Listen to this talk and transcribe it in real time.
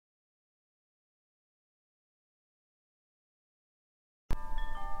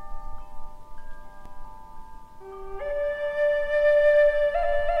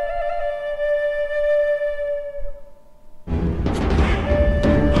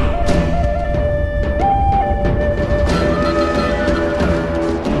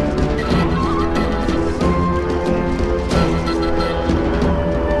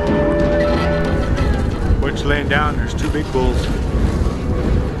bulls.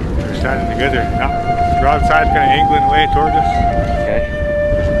 They're standing together. Now, broadside kind of angling away towards us. Okay.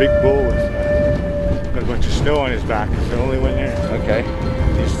 There's a big bull with got a bunch of snow on his back. It's the only one there. Okay.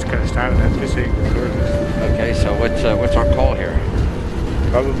 He's just kind of standing at this angle towards us. Okay, so what's our call here?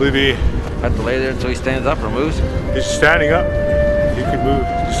 Probably be. Have to lay there until he stands up or moves? He's standing up. He can move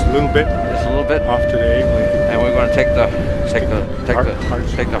just a little bit. Just a little bit? Off to the angling. And we're going to take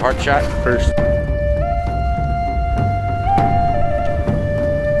the heart shot first.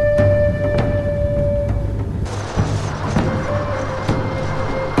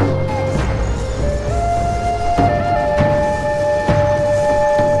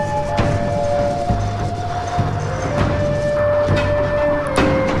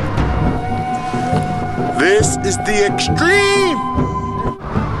 This is the extreme